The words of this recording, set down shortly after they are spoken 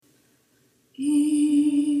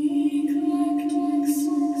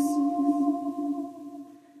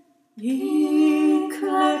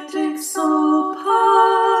Eclectic Soul Podcast.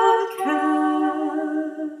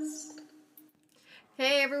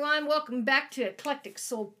 Hey everyone, welcome back to Eclectic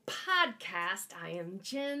Soul Podcast. I am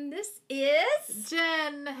Jen. This is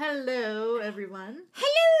Jen. Hello, everyone.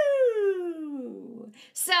 Hello.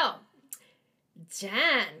 So,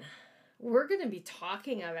 Jen, we're going to be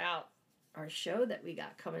talking about our show that we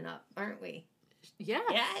got coming up, aren't we? Yes.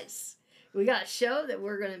 Yes. We got a show that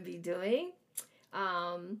we're going to be doing.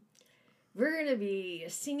 We're going to be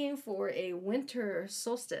singing for a winter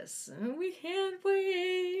solstice, and we can't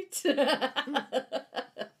wait.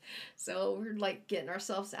 So we're like getting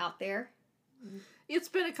ourselves out there. It's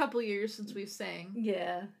been a couple years since we've sang.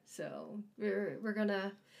 Yeah, so we're going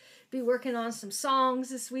to be working on some songs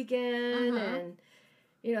this weekend and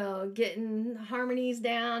getting harmonies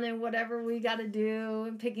down and whatever we got to do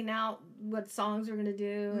and picking out what songs we're going to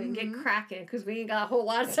do and get cracking because we ain't got a whole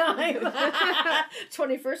lot of time.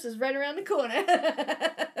 21st is right around the corner.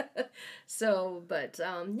 So, but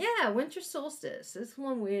winter solstice is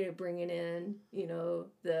one way of bringing in,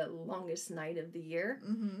 the longest night of the year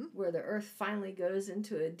where the earth finally goes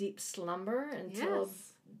into a deep slumber until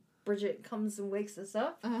Bridget comes and wakes us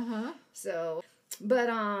up. So, but,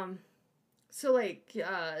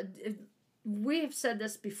 we have said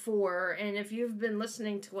this before, and if you've been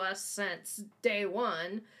listening to us since day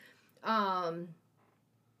one, Jen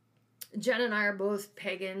and I are both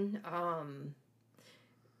pagan.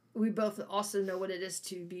 We both also know what it is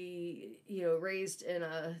to be, raised in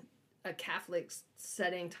a Catholic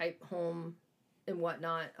setting type home and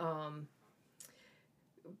whatnot.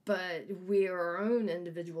 But we are our own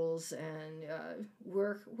individuals, and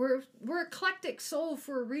we're eclectic soul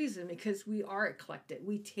for a reason, because we are eclectic.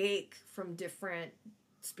 We take from different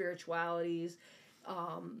spiritualities,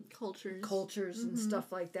 cultures and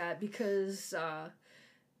stuff like that, because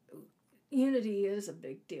unity is a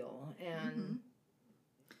big deal, and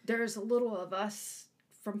there's a little of us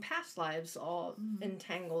from past lives all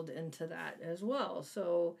entangled into that as well.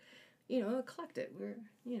 So, eclectic. We're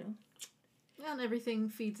And everything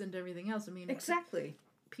feeds into everything else. I mean, exactly.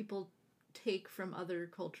 People take from other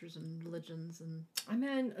cultures and religions, and I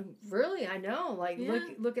mean, really, I know. Like,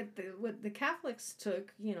 look at what the Catholics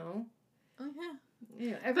took. Oh yeah.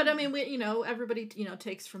 Yeah. But I mean, everybody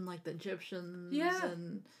takes from like the Egyptians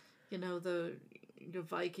and the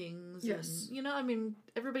Vikings. Yes. And, I mean,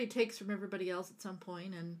 everybody takes from everybody else at some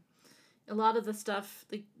point, and a lot of the stuff,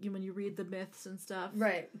 when you read the myths and stuff,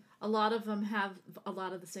 right, a lot of them have a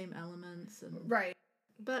lot of the same elements. And, right.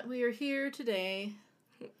 But we are here today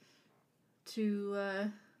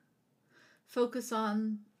to focus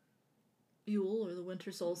on Yule, or the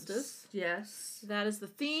winter solstice. Yes. That is the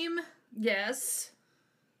theme. Yes.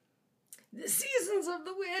 The Seasons of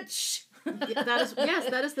the Witch.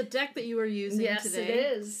 That is the deck that you are using today. Yes, it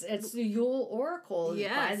is. It's the Yule Oracle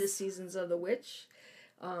by the Seasons of the Witch.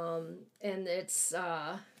 And it's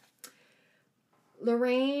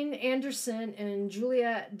Lorraine Anderson and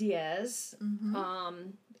Juliet Diaz.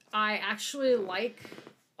 I actually like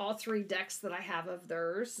all three decks that I have of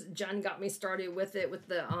theirs. Jen got me started with it with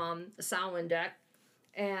the Samhain deck,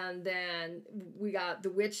 and then we got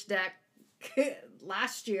the Witch deck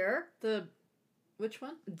last year. Which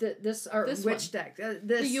one? This Witch one. Deck.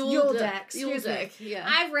 This Yule deck. Yule deck. Yeah.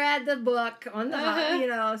 I've read the book on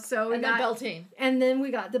the so we got Beltane. And then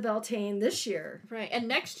we got the Beltane this year. Right. And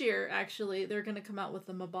next year, actually, they're going to come out with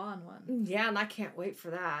the Mabon one. Yeah, and I can't wait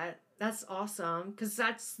for that. That's awesome, because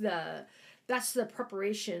that's the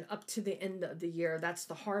preparation up to the end of the year. That's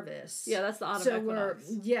the harvest. Yeah, that's the autumn equinox.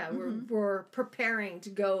 We're preparing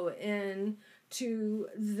to go in to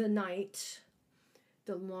the night,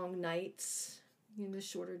 the long nights, the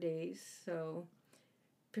shorter days. So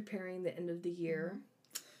preparing the end of the year.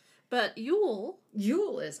 But Yule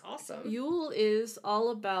is awesome. Yule is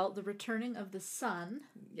all about the returning of the sun.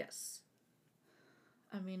 Yes.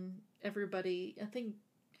 I mean, everybody, I think,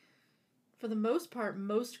 for the most part,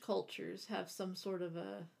 most cultures have some sort of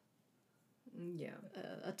a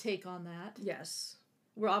take on that. Yes.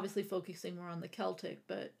 We're obviously focusing more on the Celtic,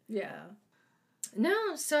 but... Yeah.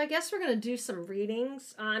 No, so I guess we're going to do some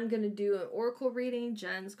readings. I'm going to do an oracle reading.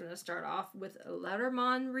 Jen's going to start off with a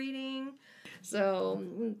Letterman reading. So,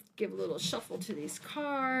 give a little shuffle to these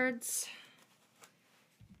cards.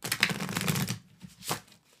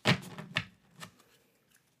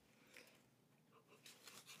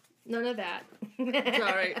 None of that. It's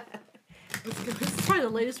all right. This is probably the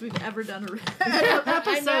latest we've ever done an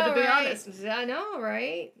episode, to be honest. I know,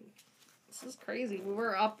 right? This is crazy. We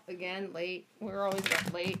were up again late. We're always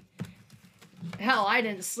up late. Hell, I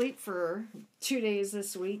didn't sleep for 2 days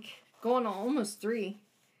this week. Going on almost 3.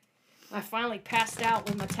 I finally passed out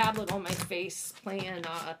with my tablet on my face playing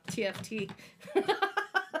TFT.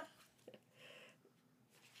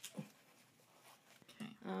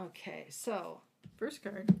 Okay, so First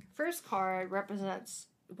card represents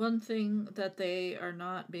one thing that they are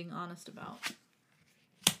not being honest about.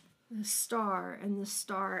 The star, and the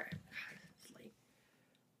star, like,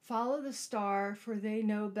 follow the star, for they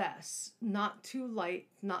know best. Not too light,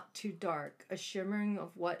 not too dark. A shimmering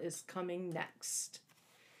of what is coming next.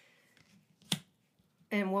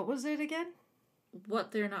 And what was it again?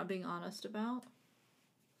 What they're not being honest about.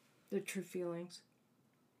 The true feelings.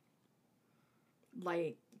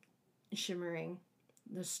 Light, shimmering,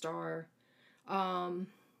 the star.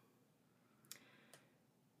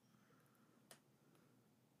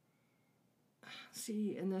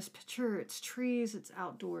 See, in this picture, it's trees, it's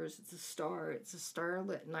outdoors, it's a starlit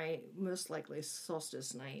night, most likely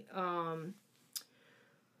solstice night.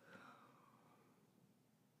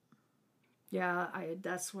 Yeah,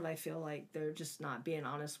 that's what I feel like. They're just not being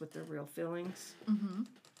honest with their real feelings.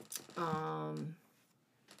 Mm-hmm.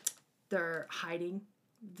 They're hiding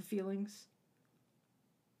the feelings.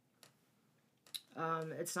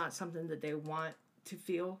 It's not something that they want to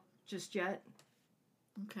feel just yet.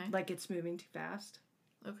 Okay. Like it's moving too fast.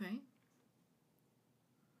 Okay.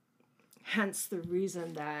 Hence the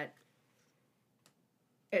reason that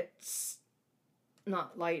it's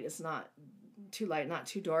not light, it's not too light, not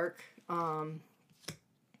too dark.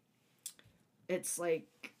 It's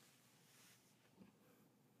like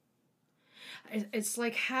it's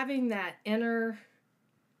like having that inner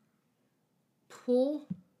pull,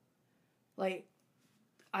 like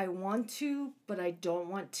I want to, but I don't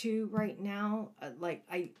want to right now. Like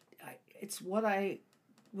I it's what I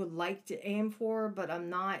would like to aim for, but I'm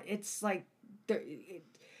not. It's like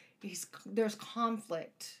there's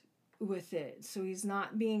conflict with it, so he's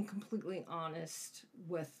not being completely honest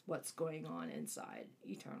with what's going on inside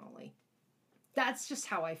eternally. That's just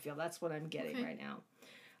how I feel. That's what I'm getting right now.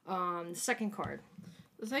 Second card.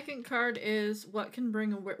 The second card is what can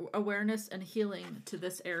bring awareness and healing to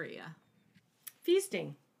this area.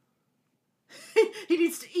 Feasting. He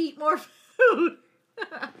needs to eat more food.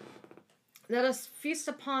 Let us feast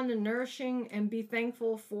upon the nourishing and be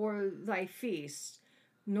thankful for thy feast,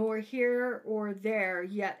 nor here or there,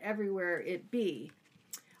 yet everywhere it be.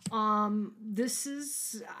 This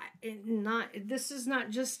is not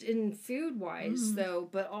just in food wise though,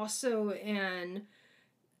 but also in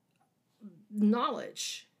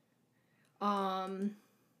knowledge,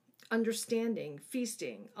 understanding,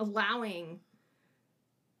 feasting, allowing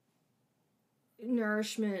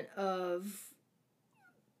nourishment of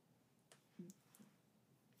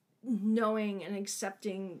knowing and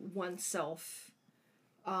accepting oneself,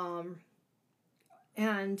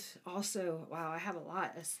 and also, wow, I have a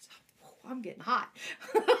lot. I'm getting hot.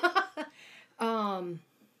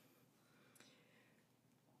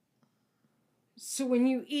 So when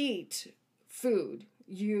you eat food,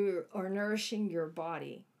 you are nourishing your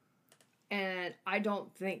body, and I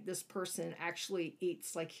don't think this person actually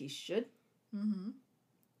eats like he should.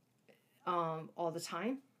 All the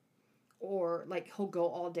time, or like he'll go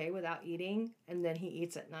all day without eating and then he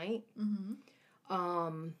eats at night,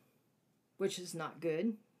 which is not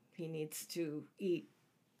good. He needs to eat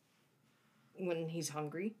when he's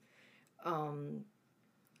hungry, and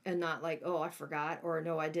not like, oh, I forgot, or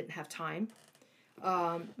no, I didn't have time.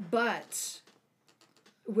 But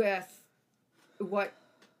with what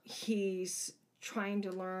he's trying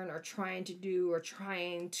to learn or trying to do or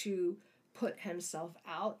trying to put himself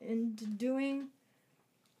out into doing,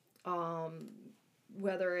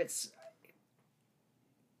 whether it's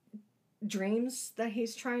dreams that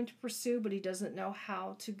he's trying to pursue, but he doesn't know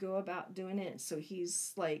how to go about doing it. So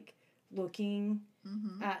he's like looking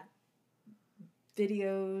at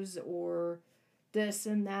videos or this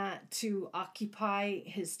and that to occupy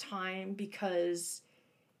his time, because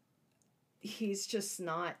he's just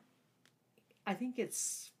not, I think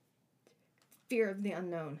it's fear of the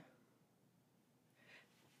unknown.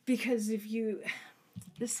 Because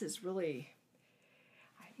this is really,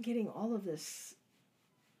 I'm getting all of this.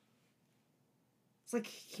 It's like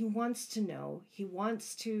he wants to know. He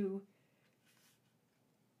wants to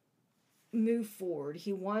move forward.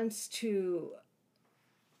 He wants to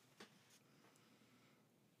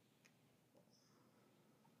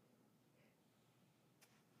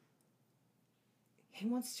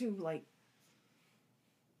like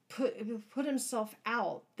put himself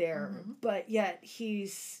out there, but yet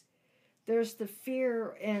there's the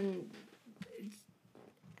fear and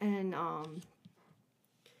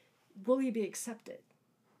will he be accepted,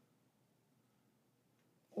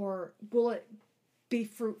 or will it be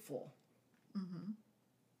fruitful?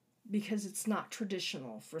 because it's not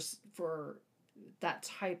traditional for that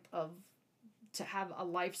type of, to have a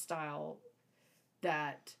lifestyle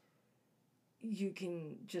that you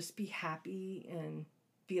can just be happy and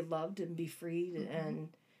be loved and be freed. And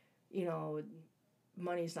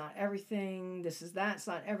money's not everything, that's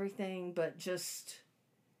not everything, but just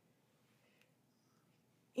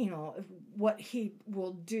what he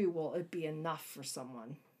will do, will it be enough for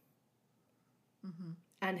someone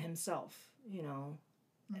and himself,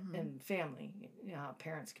 and family, how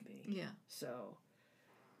parents can be. Yeah. So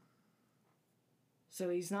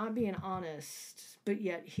he's not being honest, but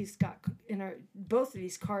yet he's got, both of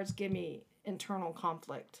these cards give me internal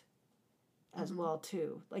conflict as well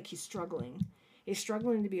too. Like he's struggling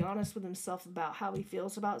to be honest with himself about how he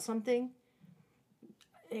feels about something.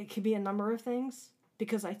 It could be a number of things,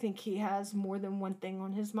 because I think he has more than one thing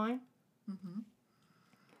on his mind.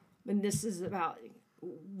 And this is about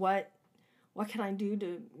what can I do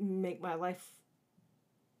to make my life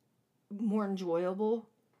more enjoyable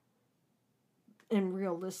and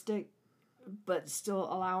realistic, but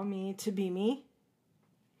still allow me to be me.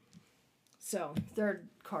 So, third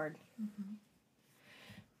card.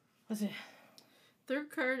 What's it? Third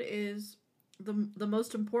card is the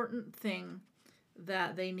most important thing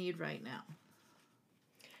that they need right now.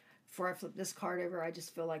 Before I flip this card over, I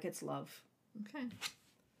just feel like it's love. Okay.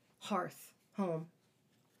 Hearth, home.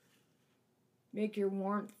 Make your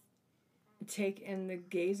warmth take in the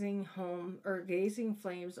gazing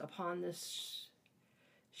flames upon the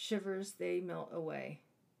shivers they melt away.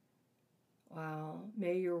 Wow.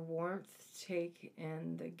 May your warmth take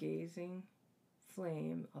in the gazing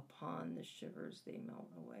flame upon the shivers they melt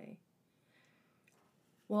away.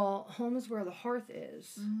 Well, home is where the hearth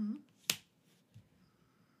is.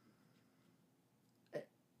 It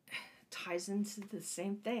ties into the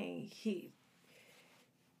same thing.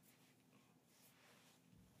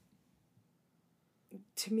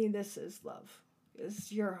 To me, this is love.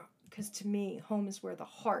 Because to me, home is where the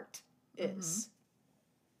heart is.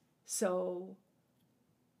 So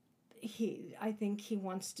I think he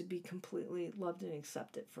wants to be completely loved and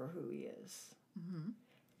accepted for who he is.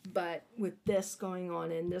 But with this going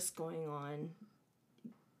on and this going on,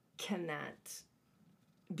 can that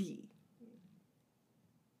be?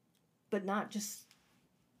 But not just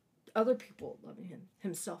other people loving him,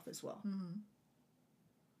 himself as well.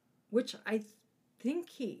 Which I think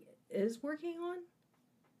he is working on,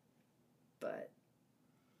 but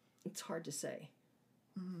it's hard to say.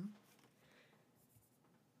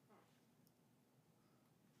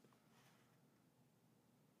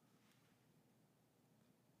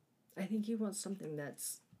 I think he wants something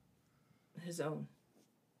that's his own.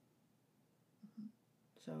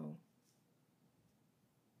 So,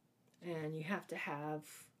 and you have to have,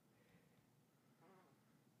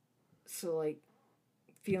 like,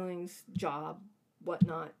 feelings, job,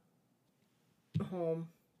 whatnot, home.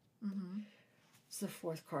 It's the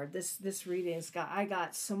fourth card. This reading's I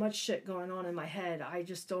got so much shit going on in my head. I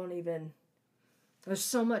just don't even, there's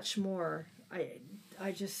so much more.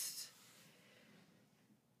 I just,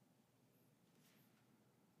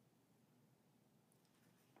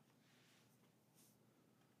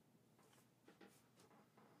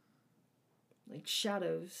 like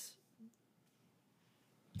shadows,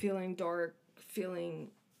 feeling dark,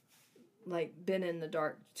 feeling like been in the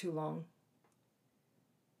dark too long.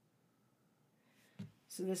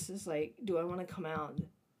 So this is like, do I want to come out?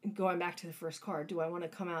 Going back to the first card, do I want to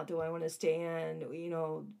come out? Do I want to stay in?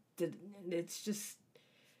 It's just...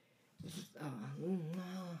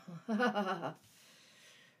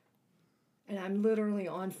 And I'm literally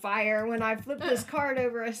on fire. When I flipped this card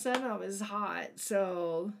over, I said I was hot.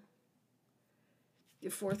 So... The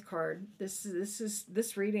fourth card.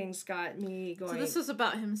 This reading's got me going. So this is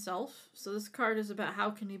about himself. So this card is about how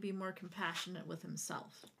can he be more compassionate with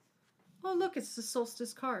himself. Oh, look, it's the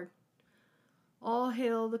solstice card. All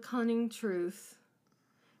hail the cunning truth,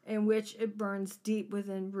 in which it burns deep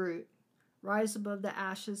within root. Rise above the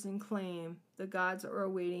ashes and claim. The gods are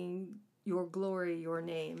awaiting your glory, your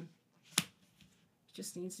name. He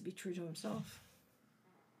just needs to be true to himself.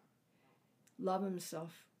 Love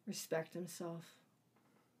himself. Respect himself.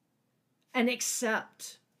 And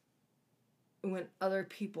accept when other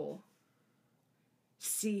people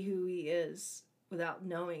see who he is without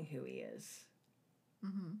knowing who he is.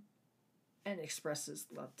 And expresses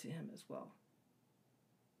love to him as well.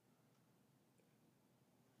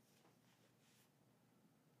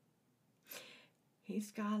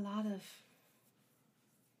 He's got a lot of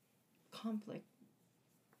conflict.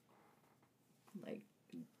 Like,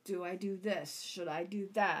 do I do this? Should I do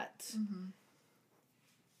that?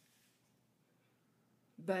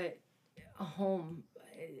 But a home,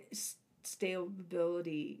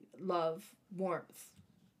 stability, love, warmth,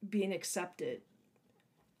 being accepted.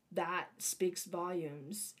 That speaks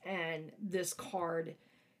volumes. And this card,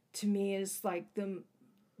 to me, is like the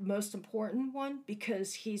most important one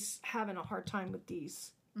because he's having a hard time with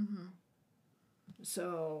these. Mm-hmm.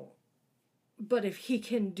 So, but if he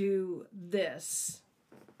can do this,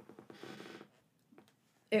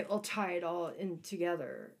 it will tie it all in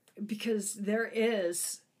together because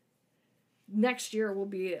next year will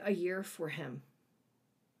be a year for him.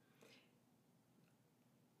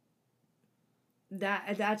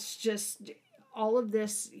 That's just all of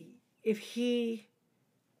this. If he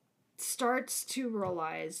starts to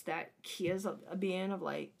realize that he is a being of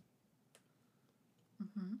light,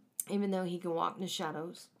 Mm-hmm. even though he can walk in the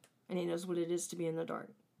shadows and he knows what it is to be in the dark,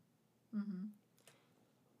 Mm-hmm.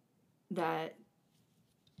 that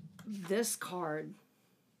this card,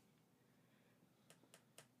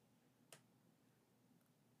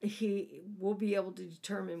 he will be able to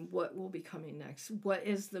determine what will be coming next. What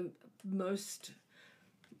is the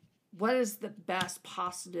best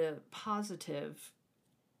positive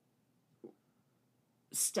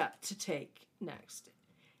step to take next?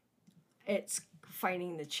 It's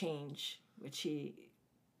fighting the change, which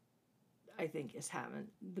I think is having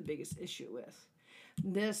the biggest issue with.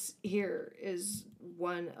 This here is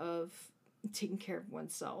one of taking care of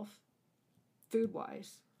oneself,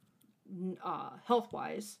 food-wise,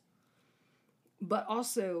 health-wise, but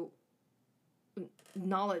also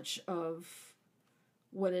knowledge of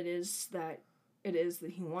what it is that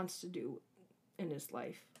he wants to do in his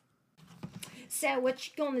life. So what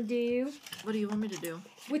you gonna do? What do you want me to do?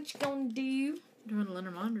 What you gonna do? Doing a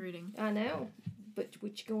Lenormand reading. I know, but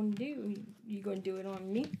what you gonna do? You gonna do it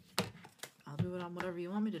on me? I'll do it on whatever you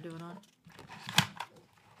want me to do it on.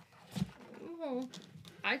 Oh,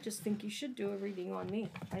 I just think you should do a reading on me.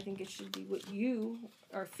 I think it should be what you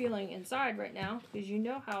are feeling inside right now, because you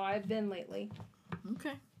know how I've been lately.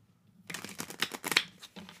 Okay.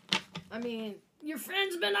 I mean, your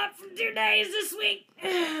friend's been up for 2 days this week.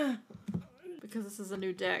 Because this is a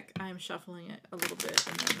new deck, I am shuffling it a little bit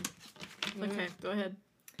and then... Okay, go ahead.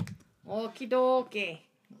 Okie dokie.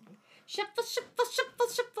 Shuffle, shuffle, shuffle,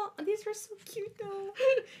 shuffle. Oh, these are so cute, though.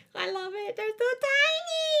 I love it. They're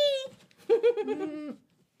so tiny.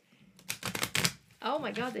 Oh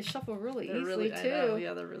my god, they shuffle really easily, too. I know,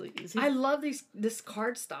 yeah, they're really easy. I love this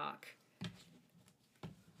cardstock.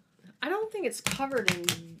 I don't think it's covered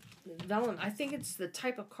in vellum. I think it's the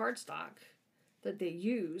type of cardstock that they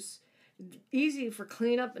use. Easy for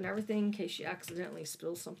cleanup and everything in case you accidentally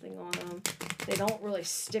spill something on them. They don't really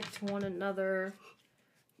stick to one another.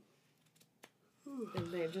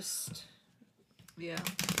 And they just... Yeah.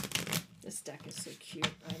 This deck is so cute.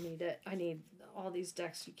 I need it. I need all these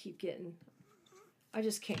decks you keep getting. I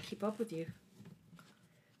just can't keep up with you.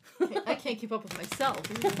 I can't keep up with myself.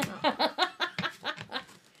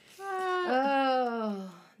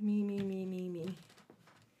 Oh, me.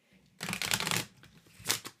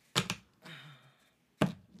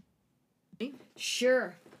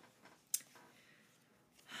 Sure.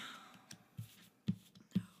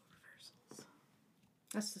 No reversals.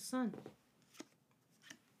 That's the sun.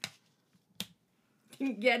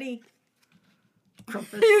 Yeti.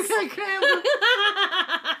 Krampus. You got Krampus.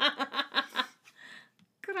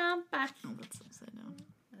 Krampus. Oh, that's upside down.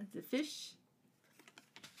 The fish.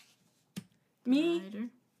 Me. Rider.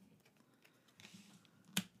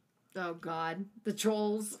 Oh God, the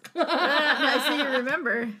trolls. I see you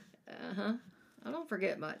remember. Uh-huh. I don't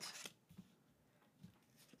forget much.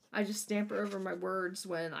 I just stamper over my words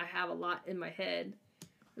when I have a lot in my head.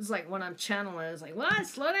 It's like when I'm channeling, it's like, what?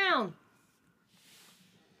 Slow down.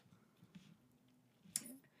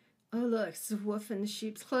 Oh, look, it's the wolf in the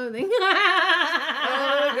sheep's clothing.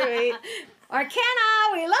 Oh, great. Arcana,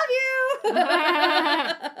 we love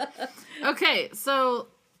you. Okay, so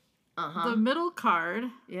the middle card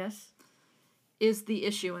Yes. is the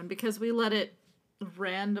issue, and because we let it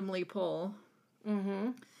randomly pull,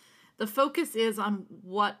 the focus is on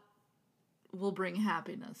what will bring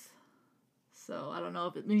happiness. So I don't know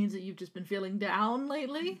if it means that you've just been feeling down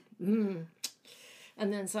lately. And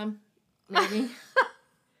then some, maybe.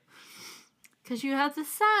 Because you have the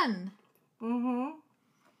sun.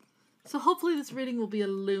 So hopefully this reading will be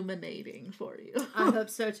illuminating for you. I hope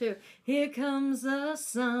so too. Here comes the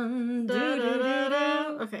sun.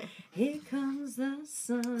 Okay. Here comes the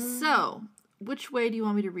sun. So, which way do you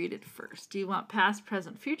want me to read it first? Do you want past,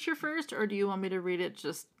 present, future first, or do you want me to read it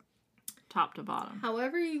just top to bottom?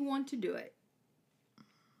 However you want to do it.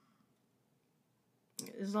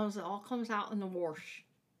 As long as it all comes out in the wash.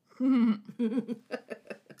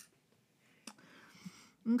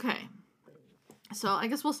 Okay. So I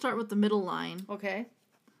guess we'll start with the middle line. Okay.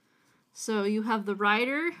 So you have the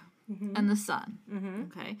rider and the sun.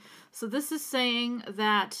 Okay. So this is saying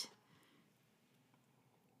that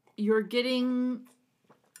you're getting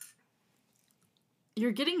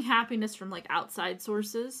happiness from like outside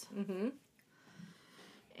sources.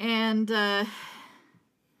 And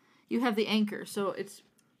you have the anchor. So it's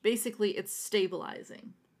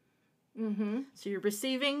stabilizing. So you're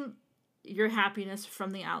receiving your happiness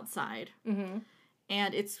from the outside.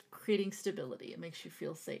 And it's creating stability. It makes you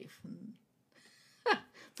feel safe.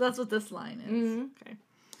 So that's what this line is. Okay.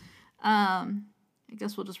 I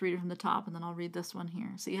guess we'll just read it from the top, and then I'll read this one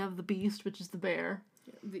here. So you have the beast, which is the bear.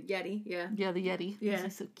 The Yeti, yeah. Yeah, the Yeti. Yeah.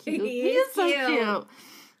 He's so cute. He is so cute. cute.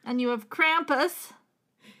 And you have Krampus,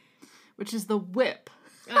 which is the whip.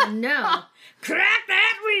 Oh, no. Crack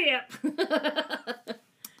that whip!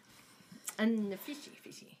 And the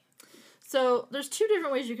fishy. So there's two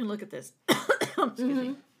different ways you can look at this. Excuse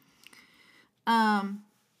me.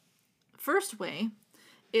 First way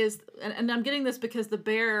is, and I'm getting this because the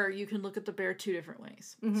bear, you can look at the bear two different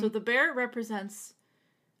ways. So the bear represents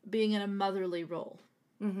being in a motherly role.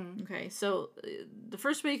 Okay, so the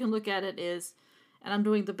first way you can look at it is, and I'm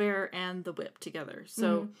doing the bear and the whip together.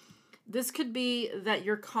 So this could be that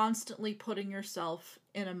you're constantly putting yourself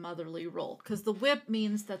in a motherly role, because the whip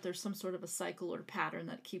means that there's some sort of a cycle or pattern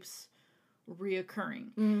that keeps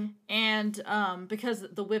reoccurring. And because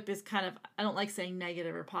the whip is kind of, I don't like saying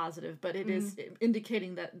negative or positive, but it is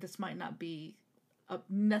indicating that this might not be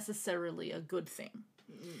necessarily a good thing.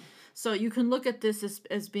 So you can look at this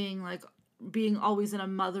as being like being always in a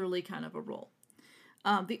motherly kind of a role.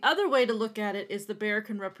 The other way to look at it is the bear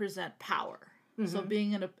can represent power. So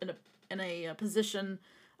being in a position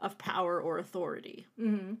of power or authority.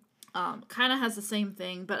 Kind of has the same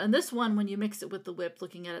thing, but in this one, when you mix it with the whip,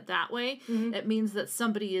 looking at it that way, it means that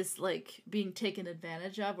somebody is like being taken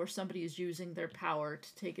advantage of, or somebody is using their power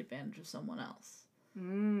to take advantage of someone else.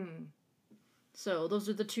 So those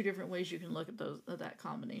are the two different ways you can look at that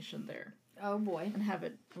combination there. Oh boy. And have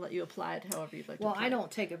it let you apply it however you'd like to Well, apply I don't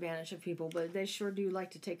take advantage of people, but they sure do like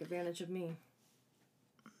to take advantage of me.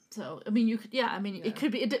 So, I mean, you could, it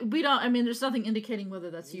could be, there's nothing indicating whether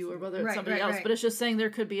that's you or whether it's somebody else, but it's just saying there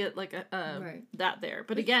could be that there.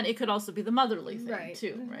 But again, it could also be the motherly thing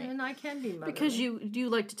too, right? And I can be motherly. Because you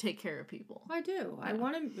like to take care of people. I do. Yeah. I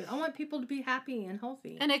want people to be happy and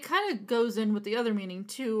healthy. And it kind of goes in with the other meaning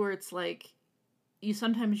too, where it's like,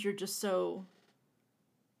 sometimes you're just so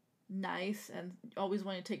nice and always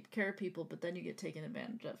want to take care of people, but then you get taken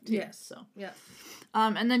advantage of too. Yes. So yeah.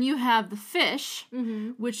 And then you have the fish,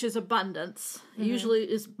 which is abundance. It usually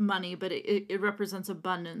is money, but it represents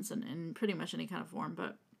abundance in pretty much any kind of form.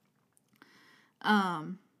 But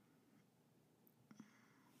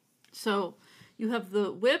so you have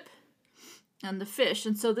the whip and the fish,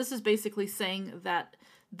 and so this is basically saying that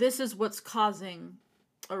this is what's causing,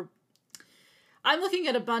 or I'm looking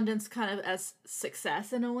at abundance kind of as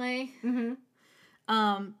success in a way.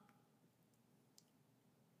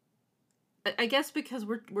 I guess because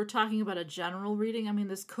we're talking about a general reading. I mean,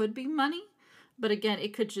 this could be money, but again,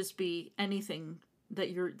 it could just be anything that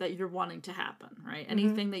you're wanting to happen, right?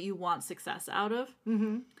 Anything that you want success out of.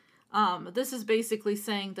 This is basically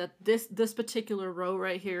saying that this particular row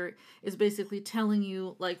right here is basically telling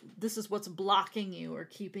you, like, this is what's blocking you or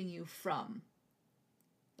keeping you from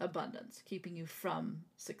abundance, keeping you from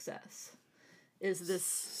success. Is this...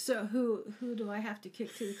 So who do I have to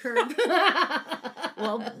kick to the curb?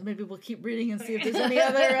 Well, maybe we'll keep reading and see if there's any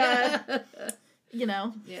other,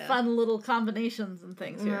 fun little combinations and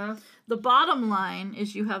things here. The bottom line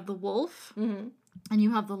is you have the wolf and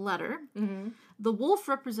you have the letter. The wolf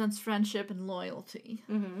represents friendship and loyalty.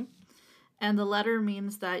 And the letter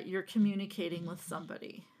means that you're communicating with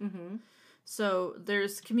somebody. So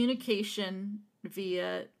there's communication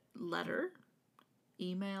via letter,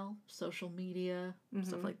 email, social media,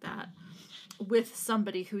 stuff like that, with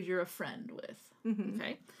somebody who you're a friend with.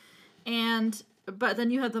 Okay? But then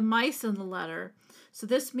you have the mice in the letter. So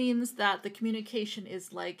this means that the communication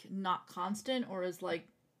is like not constant, or is like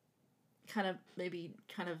kind of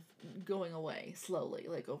going away slowly,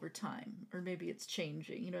 like over time, or maybe it's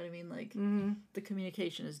changing. You know what I mean? Like the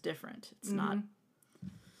communication is different. It's not.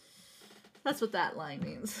 That's what that line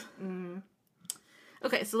means.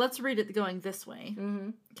 Okay, so let's read it going this way.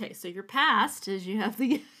 Okay, so your past is you have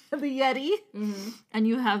the Yeti, and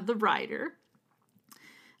you have the rider.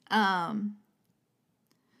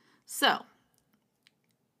 So,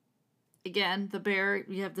 again, the bear,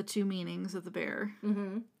 you have the two meanings of the bear.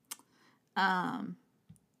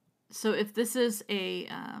 So if this is a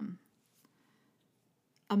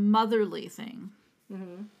motherly thing,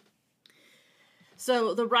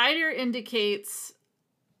 So the rider indicates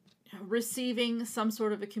receiving some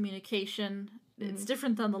sort of a communication. It's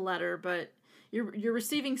different than the letter, but you're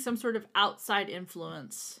receiving some sort of outside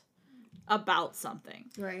influence about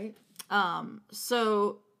something. Right.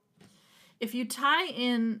 So if you tie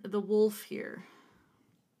in the wolf here,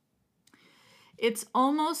 it's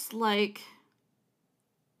almost like,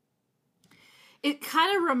 it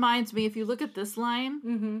kind of reminds me, if you look at this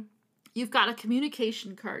line, you've got a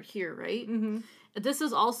communication card here, right? This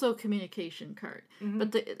is also a communication card,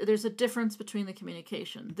 but there's a difference between the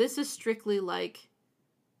communication. This is strictly like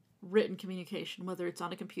written communication, whether it's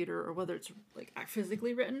on a computer or whether it's like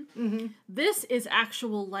physically written. This is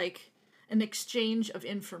actual like an exchange of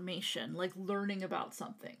information, like learning about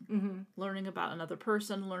something, learning about another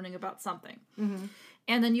person, learning about something.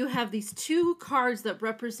 And then you have these two cards that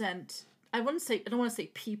represent, I don't want to say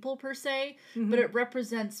people per se, but it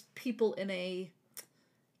represents people in a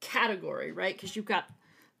category, right? Because you've got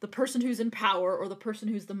the person who's in power or the person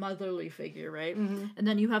who's the motherly figure, right? And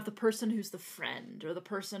then you have the person who's the friend or the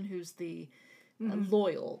person who's the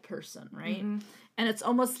loyal person, right? And it's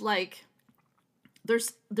almost like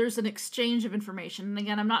there's an exchange of information. And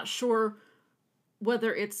again, I'm not sure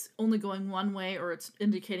whether it's only going one way or it's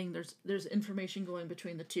indicating there's information going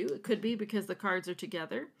between the two. It could be because the cards are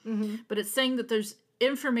together. But it's saying that there's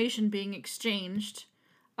information being exchanged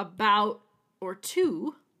about or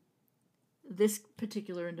to this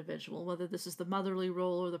particular individual, whether this is the motherly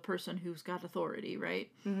role or the person who's got authority,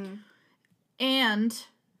 right? And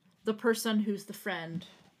the person who's the friend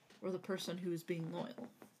or the person who's being loyal,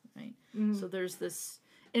 right? So there's this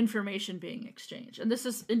information being exchanged. And this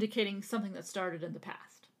is indicating something that started in the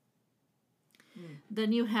past.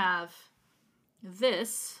 Then you have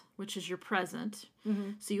this, which is your present.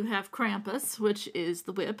 So you have Krampus, which is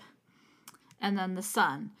the whip, and then the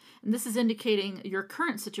sun. And this is indicating your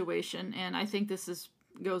current situation, and I think this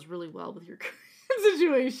goes really well with your current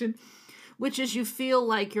situation, which is you feel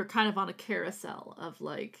like you're kind of on a carousel of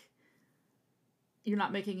like, you're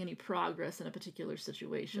not making any progress in a particular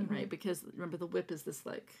situation, right? Because remember, the whip is this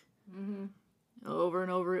like over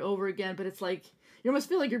and over again, but it's like you almost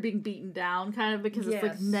feel like you're being beaten down, kind of, because it's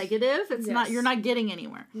like negative. It's not, you're not getting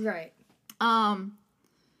anywhere, right?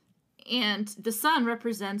 And the sun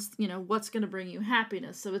represents, what's going to bring you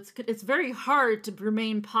happiness. So it's very hard to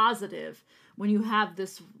remain positive when you have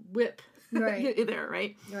this whip there,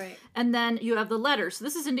 right? Right. And then you have the letter. So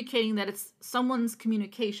this is indicating that it's someone's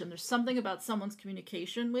communication. There's something about someone's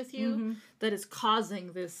communication with you that is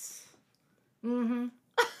causing this.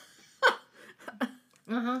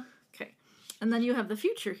 Okay. And then you have the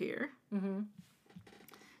future here. So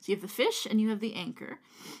you have the fish and you have the anchor.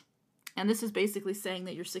 And this is basically saying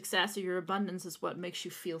that your success or your abundance is what makes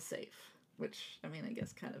you feel safe. Which, I mean, I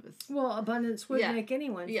guess kind of is... Well, abundance would make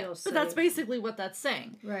anyone feel safe. But that's basically what that's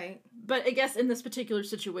saying. Right. But I guess in this particular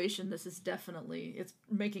situation, this is definitely... It's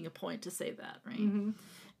making a point to say that, right?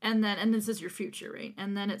 And this is your future, right?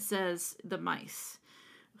 And then it says the mice.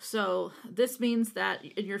 So this means that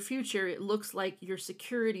in your future, it looks like your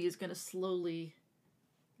security is going to slowly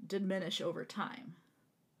diminish over time.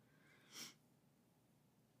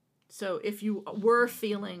 So if you were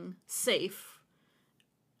feeling safe,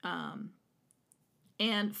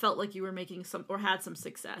 and felt like you were making some, or had some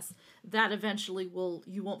success, that eventually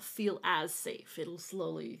you won't feel as safe. It'll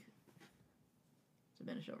slowly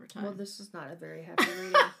diminish over time. Well, this is not a very happy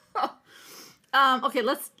reading. Okay,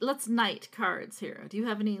 let's knight cards here. Do you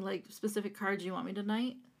have any like specific cards you want me to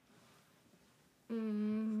knight?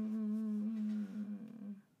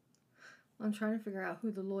 I'm trying to figure out who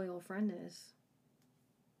the loyal friend is.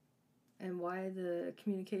 And why the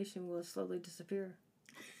communication will slowly disappear.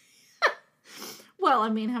 Well, I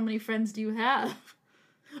mean, how many friends do you have?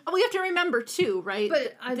 Oh, we have to remember, too, right?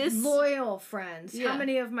 But loyal friends. Yeah. How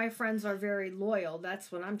many of my friends are very loyal?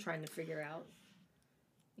 That's what I'm trying to figure out.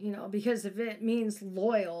 Because if it means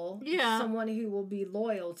loyal, someone who will be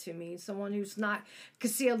loyal to me, someone who's not...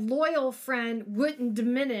 Because, see, a loyal friend wouldn't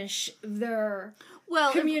diminish their...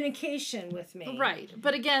 communication with me, right?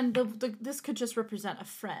 But again, this could just represent a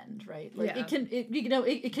friend, right? Like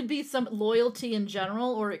it could be some loyalty in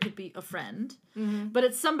general, or it could be a friend. But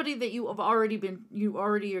it's somebody that you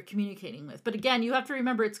already are communicating with. But again, you have to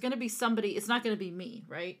remember it's going to be somebody. It's not going to be me,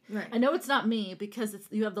 right? Right. I know it's not me because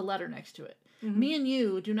you have the letter next to it. Me and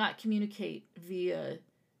you do not communicate via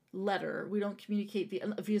letter. We don't communicate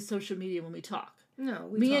via social media when we talk. No,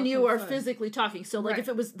 me and you are physically talking. So, like, if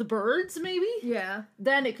it was the birds, maybe? Yeah.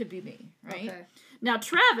 Then it could be me, right? Okay. Now,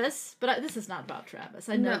 Travis, but this is not about Travis.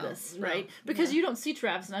 I know this, right? Because you don't see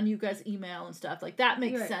Travis, and you guys email and stuff. Like, that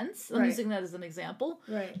makes sense. I'm using that as an example.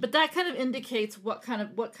 Right. But that kind of indicates what kind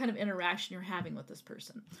of interaction you're having with this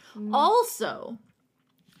person. Mm-hmm. Also,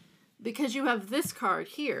 because you have this card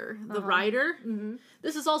here, the Rider,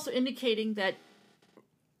 this is also indicating that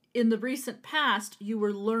in the recent past, you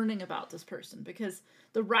were learning about this person. Because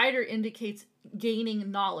the Rider indicates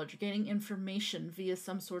gaining knowledge, gaining information via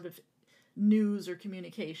some sort of news or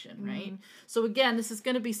communication, right? So again, this is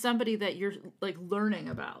going to be somebody that you're like learning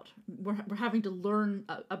about. We're having to learn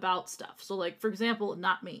about stuff. So like, for example,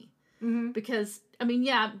 not me. Because, I mean,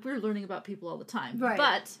 yeah, we're learning about people all the time. Right.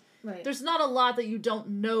 But there's not a lot that you don't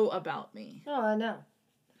know about me. Oh, I know.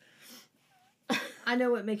 I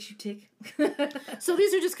know what makes you tick. So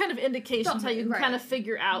these are just kind of indications how you can kind of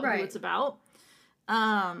figure out who it's about.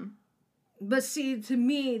 But see, to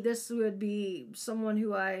me, this would be someone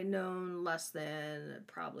who I known less than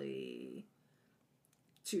probably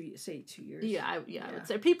 2 years. Yeah, I would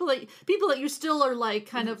say people that you still are like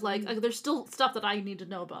kind of like there's still stuff that I need to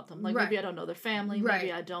know about them. Like maybe I don't know their family,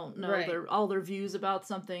 maybe I don't know all their views about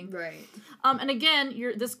something. Right. And again,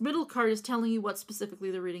 this middle card is telling you what specifically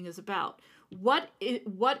the reading is about. What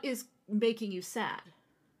is making you sad,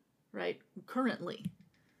 right? Currently.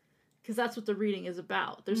 Because that's what the reading is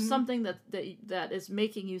about. There's something that is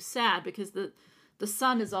making you sad because the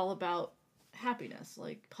sun is all about happiness,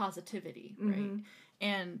 like positivity, right?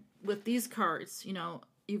 And with these cards, you know,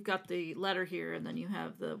 you've got the letter here and then you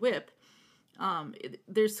have the whip.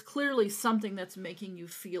 There's clearly something that's making you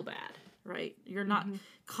feel bad, right? You're not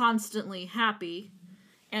constantly happy.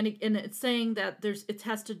 And it's saying that it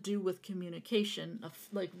has to do with communication, of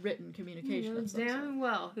like written communication. You know damn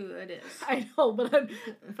well who it is. I know, but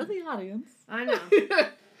for the audience, I know.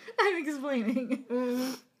 I'm explaining.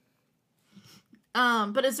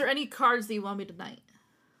 But is there any cards that you want me to knight?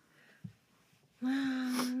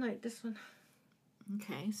 Knight this one.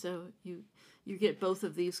 Okay, so you get both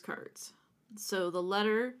of these cards. So the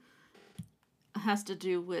letter has to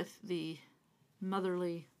do with the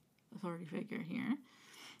motherly authority figure here.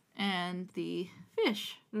 And the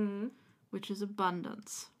fish, which is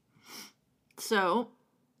abundance. So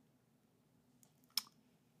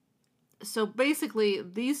basically,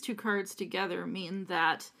 these two cards together mean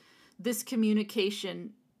that this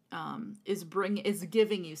communication is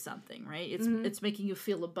giving you something, right? It's making you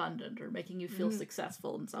feel abundant or making you feel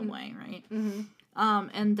successful in some way, right?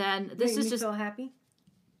 And then this is just feel happy.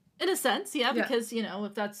 In a sense, yeah, because, you know,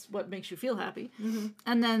 if that's what makes you feel happy.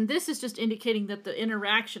 And then this is just indicating that the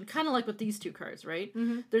interaction, kind of like with these two cards, right?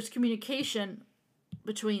 There's communication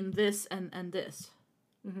between this and this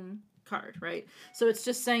card, right? So it's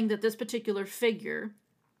just saying that this particular figure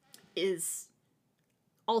is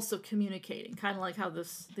also communicating, kind of like how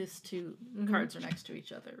these two cards are next to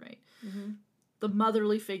each other, right? The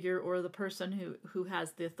motherly figure or the person who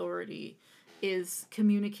has the authority is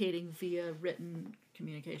communicating via written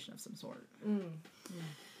communication of some sort.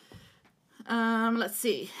 Let's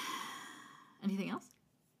see. Anything else?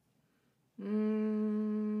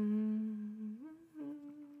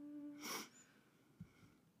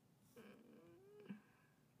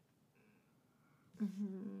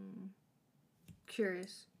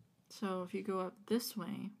 Curious. So if you go up this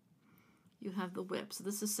way, you have the whip. So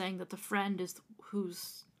this is saying that the friend is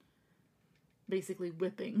who's basically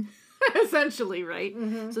whipping, essentially, right?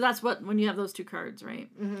 So that's when you have those two cards, right?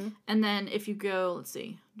 And then if you go, let's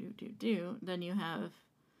see, then you have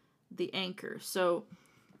the anchor. So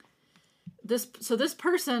this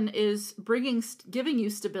person is giving you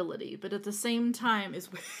stability, but at the same time is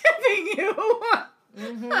whipping you.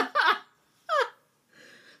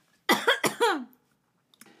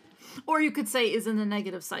 Or you could say is in the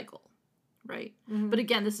negative cycle, right? But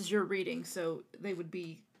again, this is your reading, so they would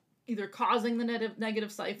be either causing the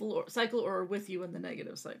negative cycle or with you in the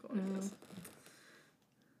negative cycle, I guess.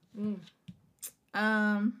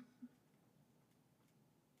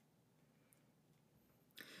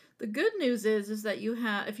 The good news is that you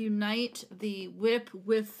have, if you knight the whip,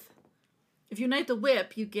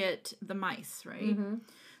 you get the mice, right?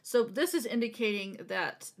 So this is indicating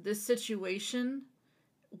that this situation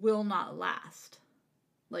will not last.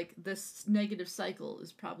 Like, this negative cycle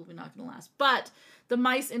is probably not going to last. But the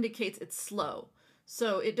mice indicates it's slow.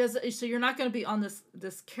 So you're not going to be on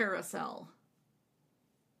this carousel,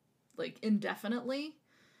 like, indefinitely.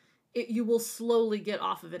 You will slowly get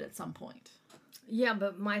off of it at some point. Yeah,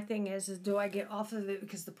 but my thing is do I get off of it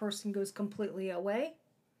because the person goes completely away?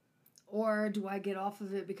 Or do I get off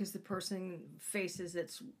of it because the person faces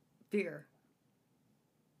its fear?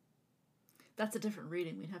 That's a different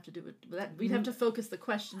reading. We'd have to do it. We'd have to focus the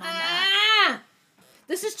question on that.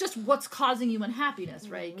 This is just what's causing you unhappiness,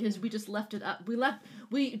 right? Because we just left it up.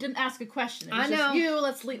 We didn't ask a question. It was just you.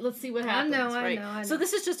 Let's see what happens. I know. So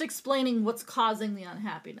this is just explaining what's causing the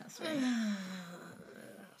unhappiness, right?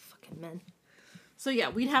 Fucking men. So yeah,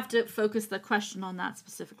 we'd have to focus the question on that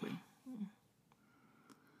specifically.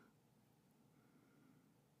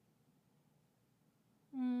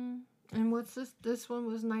 And what's this? This one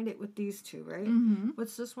was knighted with these two, right?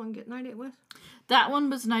 What's this one get knighted with? That one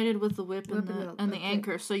was knighted with the whip and the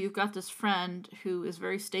anchor. So you've got this friend who is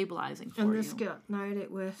very stabilizing for you. And this got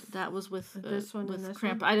knighted with... That was with this one and this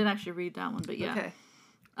Cramp. one? I didn't actually read that one, but yeah. Okay.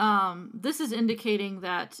 This is indicating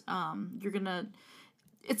that you're going to...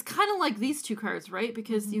 It's kind of like these two cards, right?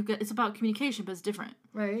 Because it's about communication, but it's different.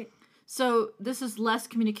 Right. So this is less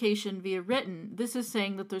communication via written. This is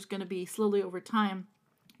saying that there's going to be slowly over time...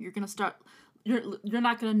 You're going to start, you're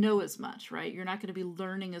not going to know as much, right? You're not going to be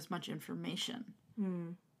learning as much information.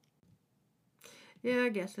 Yeah, I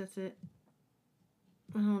guess that's it.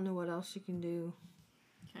 I don't know what else you can do.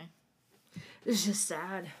 Okay. It's just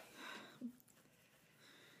sad.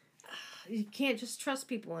 You can't just trust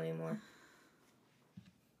people anymore.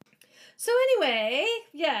 So anyway,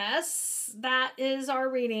 yes, that is our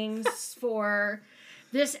readings for...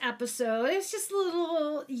 this episode. It's just a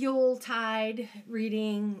little Yuletide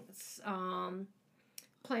readings,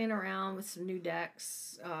 playing around with some new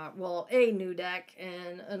decks. A new deck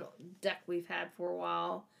and a deck we've had for a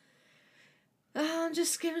while.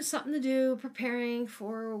 Just giving something to do, preparing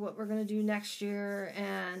for what we're going to do next year.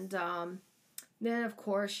 And then, of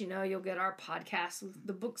course, you'll get our podcast,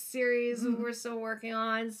 the book series we're still working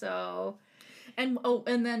on. So...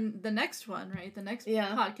 And then the next one, right? The next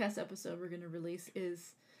podcast episode we're going to release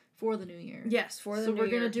is for the new year. Yes, for the new year. So we're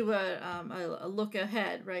going to do a look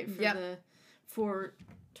ahead, right? For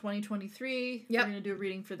 2023. We're going to do a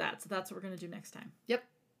reading for that. So that's what we're going to do next time. Yep.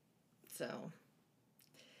 So,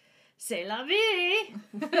 c'est la vie.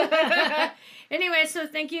 Anyway, so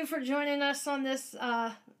thank you for joining us on this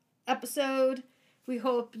episode. We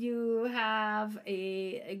hope you have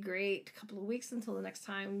a great couple of weeks until the next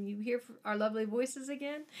time you hear our lovely voices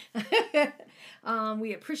again.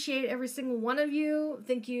 We appreciate every single one of you.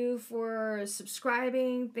 Thank you for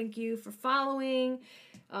subscribing. Thank you for following.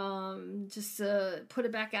 Just to put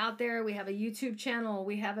it back out there, we have a YouTube channel,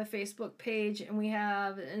 we have a Facebook page, and we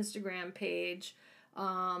have an Instagram page.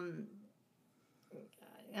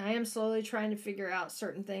 I am slowly trying to figure out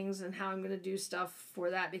certain things and how I'm going to do stuff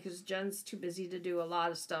for that because Jen's too busy to do a lot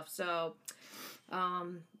of stuff. So, but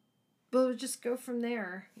we'll just go from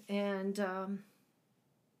there and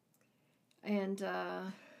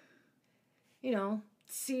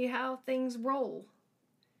see how things roll.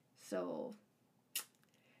 So,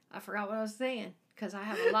 I forgot what I was saying because I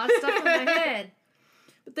have a lot of stuff in my head.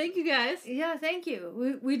 But thank you guys. Yeah, thank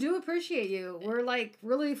you. We do appreciate you. We're like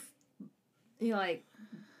really,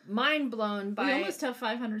 mind blown by... We almost have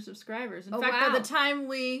 500 subscribers. In fact, by the time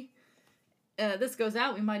this goes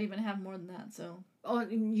out, we might even have more than that. So on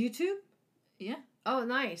YouTube? Yeah. Oh,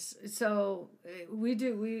 nice. So we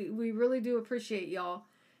really do appreciate y'all.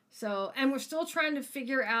 So, and we're still trying to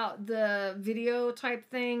figure out the video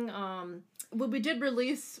type thing. Well,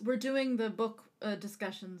 we're doing the book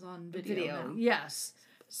discussions on video now. Yes.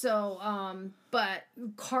 So, but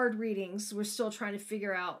card readings, we're still trying to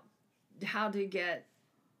figure out how to get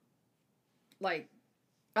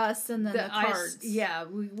us and then the cards. We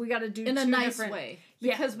got to do in a nice way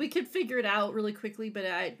because we could figure it out really quickly, but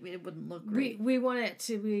it wouldn't look great. We want it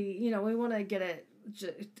to be, we want to get it.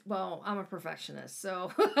 Well, I'm a perfectionist,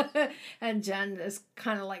 so and Jen is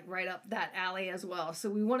kind of right up that alley as well. So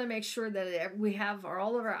we want to make sure that we have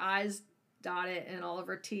all of our I's dotted and all of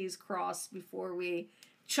our T's crossed before we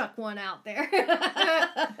chuck one out there.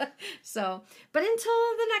 So, but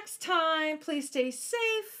until the next time, please stay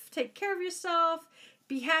safe, take care of yourself,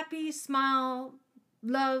 be happy, smile,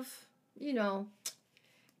 love,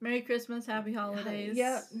 Merry Christmas, Happy Holidays.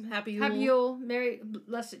 Yeah. Happy Yule. Happy Yule. Merry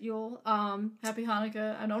Blessed Yule. Happy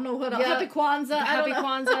Hanukkah. I don't know what else. Happy Kwanzaa. Happy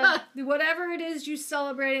Kwanzaa. Whatever it is you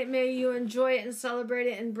celebrate it, may you enjoy it and celebrate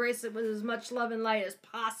it, embrace it with as much love and light as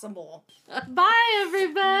possible. Bye,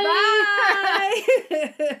 everybody.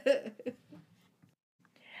 Bye.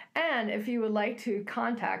 And if you would like to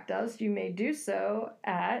contact us, you may do so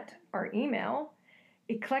at our email,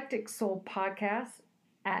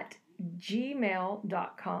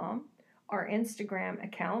 eclecticsoulpodcast@gmail.com. Our Instagram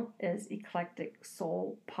account is Eclectic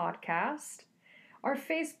Soul Podcast. Our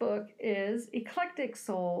Facebook is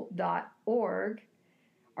eclecticsoul.org.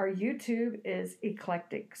 Our YouTube is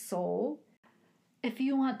Eclectic Soul. If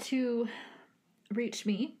you want to reach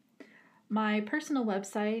me, my personal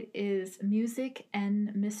website is Music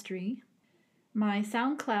and Mystery. My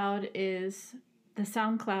SoundCloud is the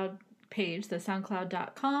SoundCloud page, the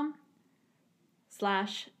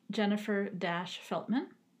soundcloud.com/Jennifer-Feltman.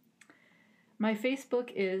 My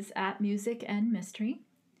Facebook is @Music and Mystery,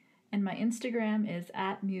 and my Instagram is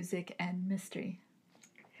 @Music and Mystery.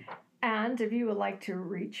 And if you would like to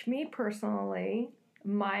reach me personally,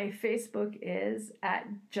 my Facebook is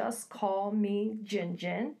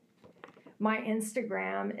 @JustCallMeJinJin. My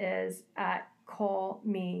Instagram is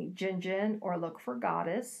 @CallMeJinJin or look for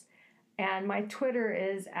Goddess. And my Twitter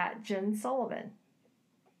is @JinSullivan.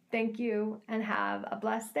 Thank you and have a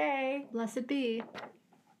blessed day. Blessed be.